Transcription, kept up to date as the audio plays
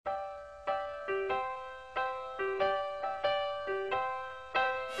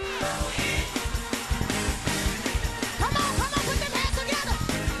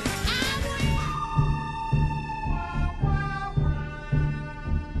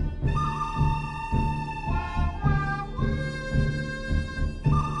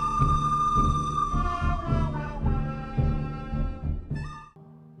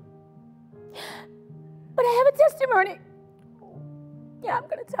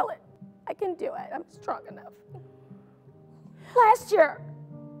kill it. I can do it. I'm strong enough. Last year,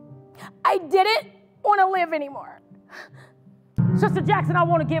 I didn't want to live anymore. Sister Jackson, I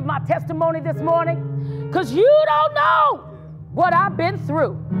want to give my testimony this morning because you don't know what I've been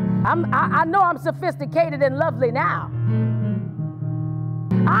through. I know I'm sophisticated and lovely now.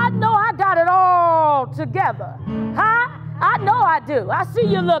 I know I got it all together. Huh? I know I do. I see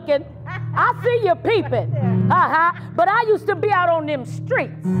you looking. I see you peeping. But I used to be out on them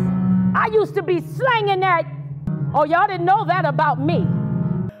streets. I used to be slanging that. Oh, y'all didn't know that about me.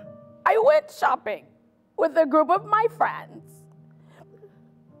 I went shopping with a group of my friends.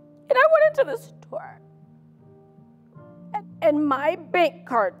 And I went into the store. And my bank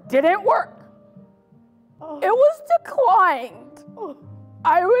card didn't work. It was declined.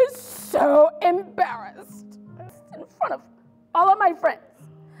 I was so embarrassed in front of all of my friends,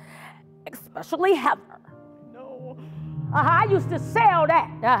 especially Heather. No. I used to sell that.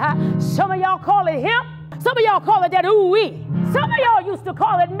 Some of y'all call it hemp. Some of y'all call it that ooh-wee. Some of y'all used to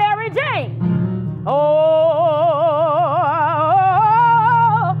call it Mary Jane. Oh.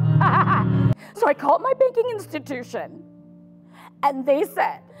 So I called my banking institution, and they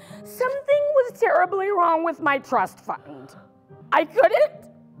said something was terribly wrong with my trust fund. I couldn't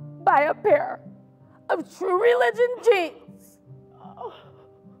buy a pair of True Religion jeans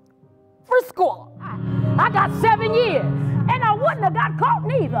for school. I got 7 years, and I wouldn't have got caught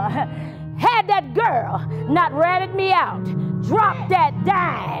neither. Had that girl not ratted me out, dropped that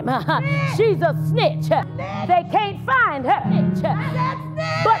dime. She's a snitch. They can't find her.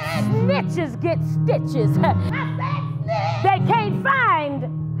 But snitches get stitches. They can't find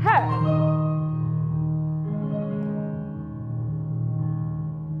her.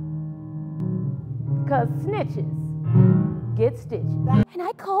 Because snitches get stitches. And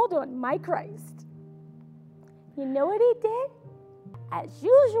I called on my Christ. You know what he did? As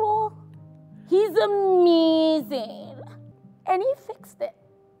usual, he's amazing. And he fixed it.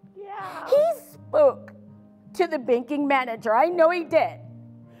 Yeah. He spoke to the banking manager. I know he did.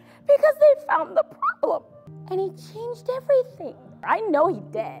 Because they found the problem. And he changed everything. I know he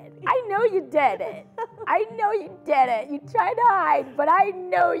did. I know you did it. I know you did it. You tried to hide, but I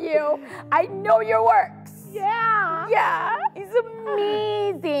know you. I know your works. Yeah. Yeah, he's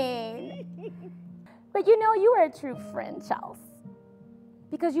amazing. But you know, you are a true friend, Charles.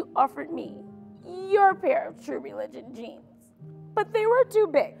 Because you offered me your pair of True Religion jeans. But they were too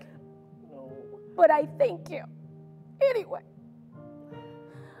big. No. But I thank you. Anyway.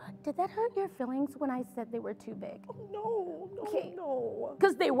 Did that hurt your feelings when I said they were too big? No, no.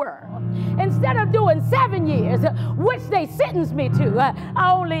 Because they were. Instead of doing 7 years, which they sentenced me to,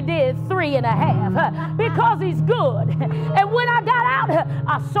 I only did 3.5 because he's good. And when I got out,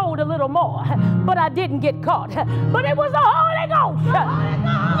 I sold a little more, but I didn't get caught. But it was the Holy Ghost.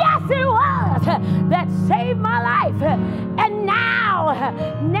 Yes, it was. That saved my life. And now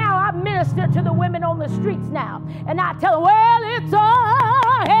I minister to the women on the streets now. And I tell them, well, it's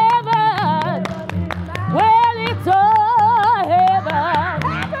all heaven. Well, it's all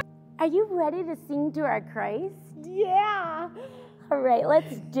heaven. Are you ready to sing to our Christ? Yeah. All right,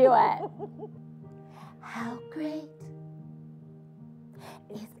 let's do it. How great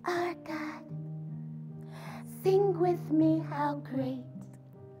is our God? Sing with me, how great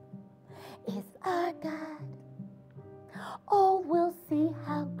is our God? All will see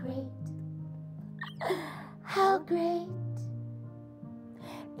how great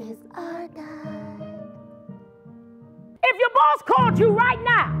is our God. If your boss called you right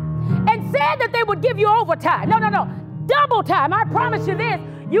now and said that they would give you overtime, no, double time, I promise you this,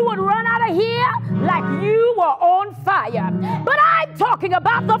 you would run out of here like you were on fire. But I'm talking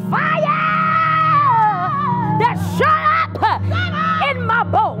about the fire that shut up in my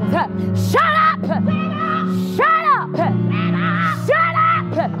bones. Shut up! Shut up! Shut up!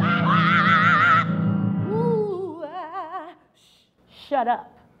 Ooh, shut up.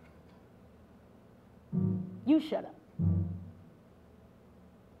 You shut up.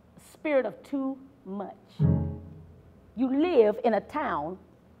 Spirit of too much. You live in a town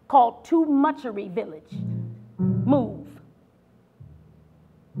called Too Muchery Village. Move.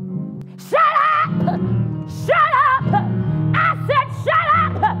 Shut up! Shut up! I said shut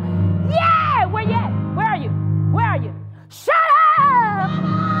up! Yeah! Where you at? Where are you? Where are you? Shut up!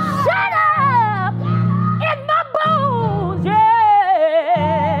 Shut up! In my bones! Yeah!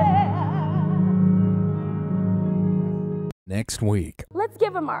 Next week. Let's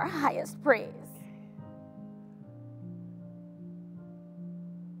give him our highest praise.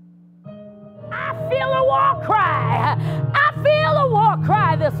 I feel a war cry. I feel a war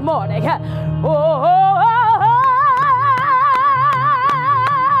cry this morning. Oh.